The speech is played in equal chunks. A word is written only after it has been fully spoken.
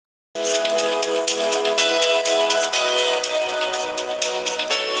Hello,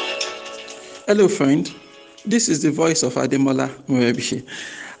 friend. This is the voice of Ademola Murebishi.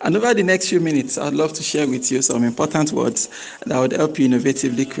 And over the next few minutes, I'd love to share with you some important words that would help you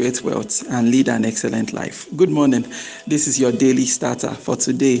innovatively create wealth and lead an excellent life. Good morning. This is your daily starter for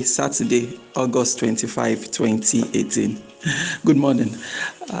today, Saturday, August 25, 2018. Good morning.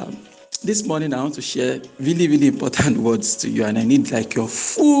 This morning, I want to share really, really important words to you, and I need like your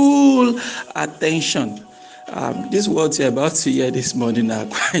full attention. These words you're about to hear this morning are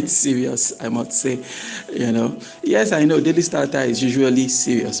quite serious, I must say. Yes, I know Daily Starter is usually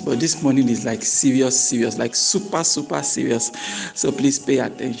serious, but this morning is like serious, like super, super serious. So please pay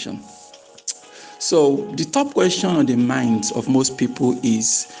attention. So the top question on the minds of most people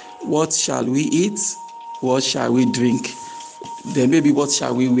is, what shall we eat? What shall we drink? Then maybe what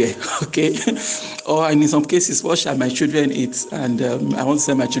shall we wear? Okay. Or in some cases, what shall my children eat? And I want to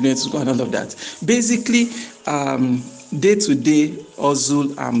send my children to school and all of that. Basically, day-to-day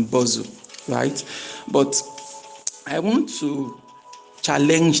hustle and bustle, right? But I want to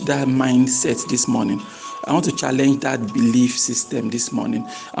challenge that mindset this morning. I want to challenge that belief system this morning.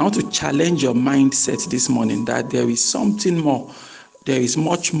 I want to challenge your mindset this morning that there is something more. There is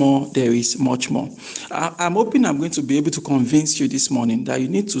much more. There is much more. I'm hoping I'm going to be able to convince you this morning that you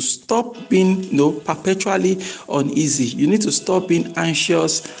need to stop being, perpetually uneasy. You need to stop being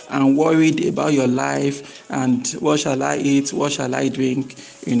anxious and worried about your life and what shall I eat, what shall I drink,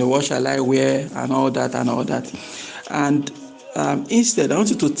 what shall I wear, and all that and all that. And instead, I want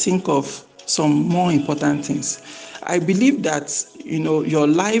you to think of some more important things. I believe that, your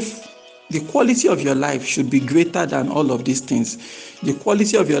life, the quality of your life should be greater than all of these things. The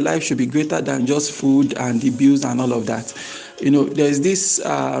quality of your life should be greater than just food and the bills and all of that. There's this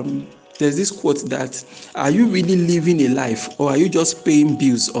quote that, are you really living a life, or are you just paying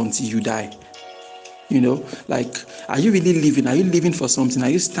bills until you die? Like, are you really living? Are you living for something? Are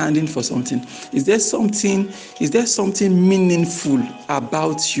you standing for something? Is there something meaningful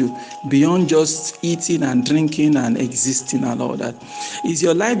about you beyond just eating and drinking and existing and all that? Is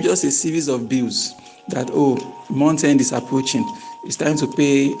your life just a series of bills that, month end is approaching, it's time to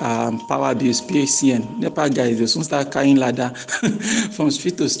pay power bills, PHCN, NEPA guys, they soon start carrying ladder from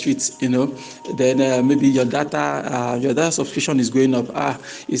street to street, then maybe your data subscription is going up.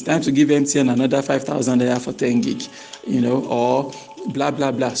 It's time to give MTN another 5,000 there for 10 gig, or blah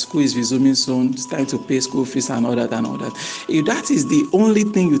blah blah, school is resuming soon, it's time to pay school fees and all that and all that. If that is the only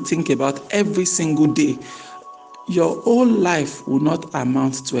thing you think about every single day, your whole life will not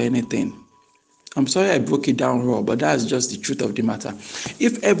amount to anything. I'm sorry I broke it down raw, but that's just the truth of the matter.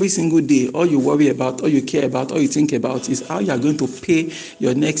 If every single day all you worry about, all you care about, all you think about is how you are going to pay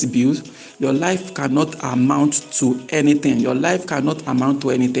your next bills, your life cannot amount to anything. Your life cannot amount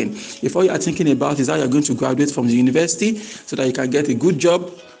to anything. If all you are thinking about is how you are going to graduate from the university so that you can get a good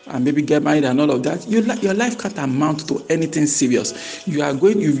job and maybe get married and all of that, your life can't amount to anything serious.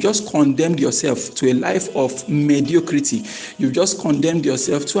 You've just condemned yourself to a life of mediocrity. You've just condemned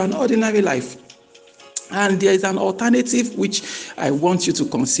yourself to an ordinary life. And there is an alternative which I want you to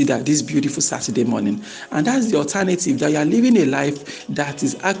consider this beautiful Saturday morning. And that's the alternative, that you are living a life that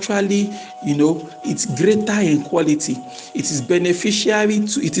is actually, it's greater in quality. It is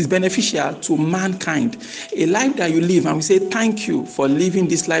beneficial to mankind. A life that you live and we say thank you for living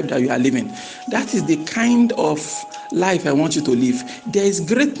this life that you are living. That is the kind of life I want you to live. There is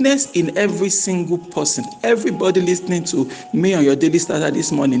greatness in every single person. Everybody listening to me on your daily starter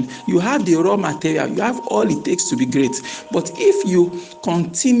this morning, you have the raw material, you have all it takes to be great. But if you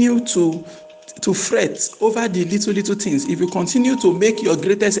continue to fret over the little things, if you continue to make your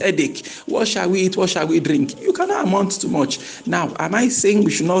greatest headache, what shall we eat, what shall we drink, you cannot amount to much. Now, am I saying we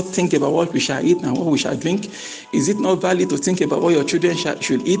should not think about what we shall eat and what we shall drink? Is it not valid to think about what your children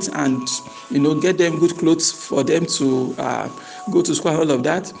should eat and get them good clothes for them to go to school and all of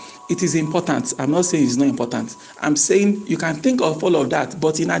that? It is important. I'm not saying it's not important. I'm saying you can think of all of that,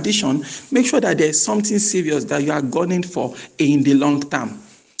 but in addition, make sure that there's something serious that you are gunning for in the long term.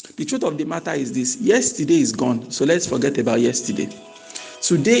 The truth of the matter is this: yesterday is gone, so let's forget about yesterday.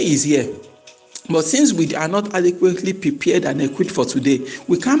 Today is here. But since we are not adequately prepared and equipped for today,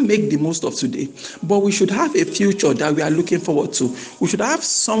 we can't make the most of today. But we should have a future that we are looking forward to. We should have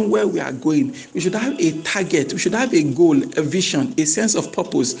somewhere we are going. We should have a target. We should have a goal, a vision, a sense of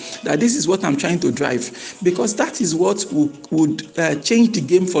purpose, that this is what I'm trying to drive. Because that is what would change the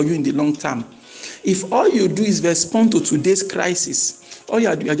game for you in the long term. If all you do is respond to today's crisis, All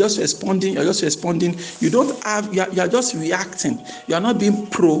you're just responding. You're just responding. You don't have. You're just reacting. You're not being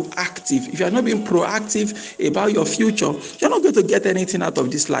proactive. If you're not being proactive about your future, you're not going to get anything out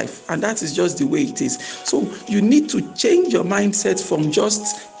of this life, and that is just the way it is. So you need to change your mindset from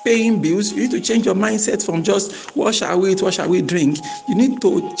just paying bills. You need to change your mindset from just what shall we eat, what shall we drink. You need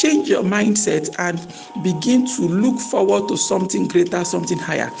to change your mindset and begin to look forward to something greater, something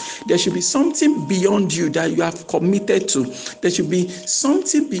higher. There should be something beyond you that you have committed to. There should be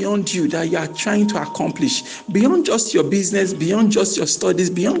something beyond you that you are trying to accomplish, beyond just your business, beyond just your studies,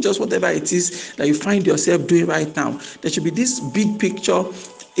 beyond just whatever it is that you find yourself doing right now. There should be this big picture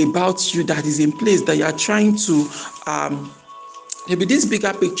about you that is in place, that you are trying to there'll be this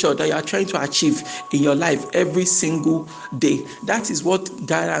bigger picture that you are trying to achieve in your life every single day. That is what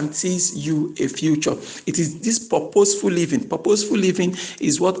guarantees you a future. It is this purposeful living. Purposeful living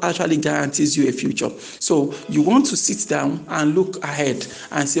is what actually guarantees you a future. So you want to sit down and look ahead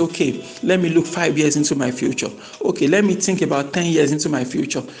and say, okay, let me look 5 years into my future. Okay, let me think about 10 years into my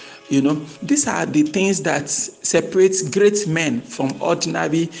future. These are the things that separates great men from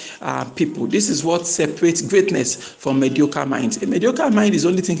ordinary people. This is what separates greatness from mediocre minds. A mediocre mind is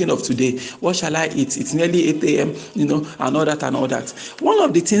only thinking of today. What shall I eat? It's nearly 8 a.m., and all that and all that. One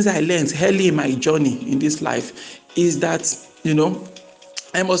of the things I learned early in my journey in this life is that,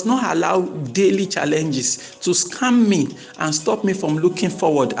 I must not allow daily challenges to scam me and stop me from looking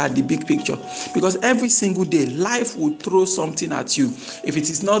forward at the big picture. Because every single day, life will throw something at you. If it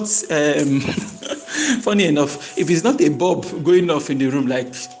is not, funny enough, if it's not a bulb going off in the room,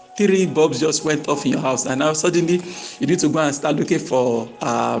 like 3 bulbs just went off in your house, and now suddenly you need to go and start looking for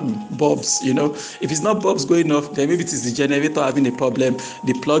bulbs. If it's not bulbs going off, then maybe it is the generator having a problem,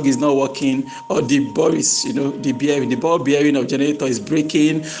 the plug is not working, or the ball is, the ball bearing of generator is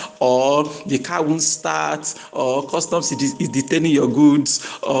breaking, or the car won't start, or customs is detaining your goods,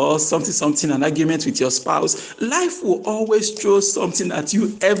 or something, an argument with your spouse. Life will always throw something at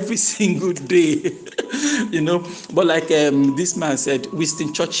you every single day. But like this man said,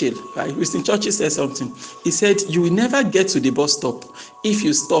 Winston Churchill, right? Winston Churchill said something. He said, you will never get to the bus stop if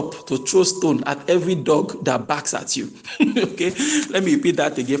you stop to throw stone at every dog that barks at you. Okay, let me repeat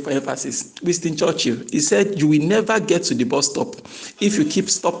that again for emphasis. Winston Churchill, he said, you will never get to the bus stop if you keep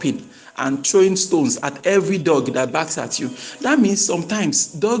stopping and throwing stones at every dog that barks at you. That means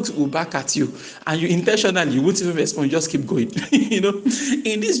sometimes dogs will bark at you and you intentionally, you won't even respond, you just keep going.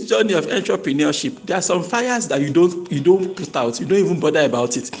 In this journey of entrepreneurship, there are some fires that you don't put out, you don't even bother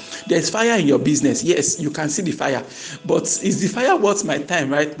about it. There's fire in your business. Yes, you can see the fire, but is the fire worth my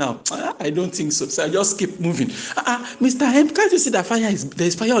time right now? I don't think so. So I just keep moving. Mr. M, can't you see that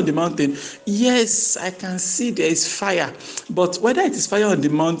there's fire on the mountain? Yes, I can see there is fire, but whether it is fire on the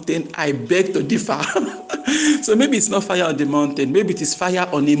mountain, I beg to differ. So maybe it's not fire on the mountain, maybe it is fire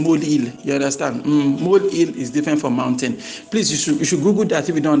on a molehill. You understand? Molehill is different from mountain. Please, you should Google that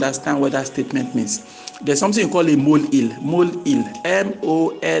if you don't understand what that statement means. There's something called a molehill. Molehill,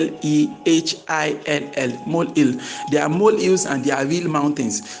 Molehill, molehill. There are molehills and there are real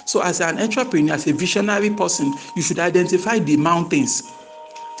mountains. So as an entrepreneur, as a visionary person, you should identify the mountains.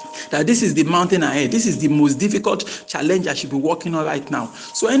 That this is the mountain ahead. This is the most difficult challenge I should be working on right now.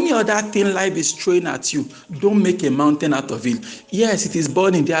 So any other thing life is throwing at you, don't make a mountain out of it. Yes, it is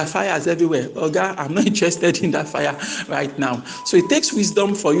burning. There are fires everywhere. Okay, I'm not interested in that fire right now. So it takes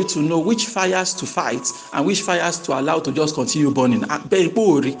wisdom for you to know which fires to fight and which fires to allow to just continue burning.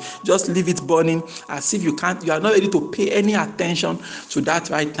 Just leave it burning as if you are not ready to pay any attention to that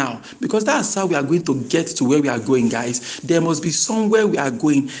right now. Because that's how we are going to get to where we are going, guys. There must be somewhere we are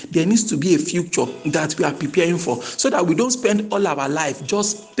going. There needs to be a future that we are preparing for, so that we don't spend all our life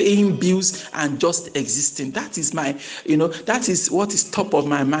just paying bills and just existing. That is that is what is top of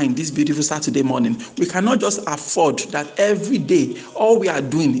my mind this beautiful Saturday morning. We cannot just afford that every day all we are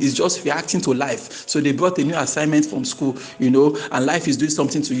doing is just reacting to life. So they brought a new assignment from school, and life is doing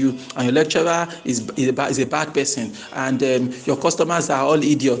something to you, and your lecturer is a bad person, and your customers are all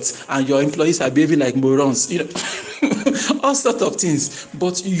idiots, and your employees are behaving like morons, all sorts of things.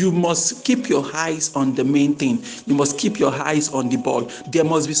 But you must keep your eyes on the main thing. You must keep your eyes on the ball. There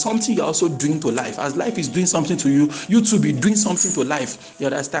must be something you're also doing to life. As life is doing something to you, you too be doing something to life. You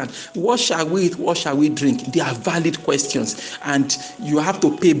understand? What shall we eat? What shall we drink? They are valid questions, and you have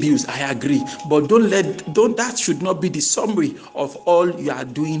to pay bills. I agree, but that should not be the summary of all you are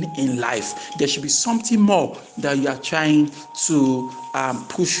doing in life. There should be something more that you are trying to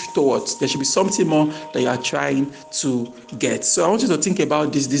push towards. There should be something more that you are trying to get. So I want you to think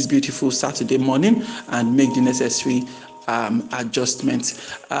about this beautiful Saturday morning and make the necessary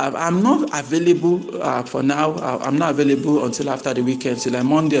adjustments. I'm not available for now. I'm not available until after the weekend, till like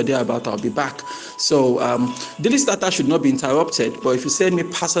Monday or thereabout. I'll be back. So Daily Starter should not be interrupted. But if you send me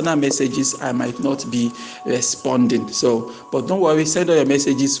personal messages, I might not be responding. So, but don't worry, send all your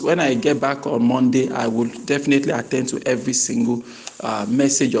messages. When I get back on Monday, I will definitely attend to every single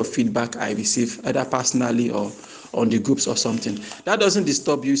message or feedback I receive, either personally or on the groups or something. That doesn't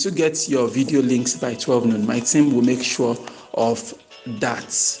disturb you. You still get your video links by 12 noon. My team will make sure of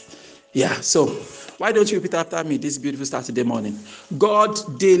that. Yeah, so why don't you repeat after me this beautiful Saturday morning? God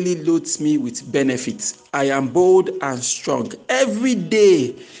daily loads me with benefits. I am bold and strong. Every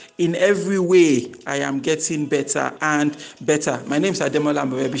day, in every way, I am getting better and better. My name is Ademola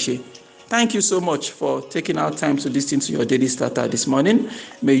Morebise. Thank you so much for taking out time to listen to your Daily Starter this morning.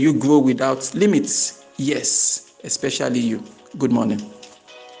 May you grow without limits. Yes, especially you. Good morning.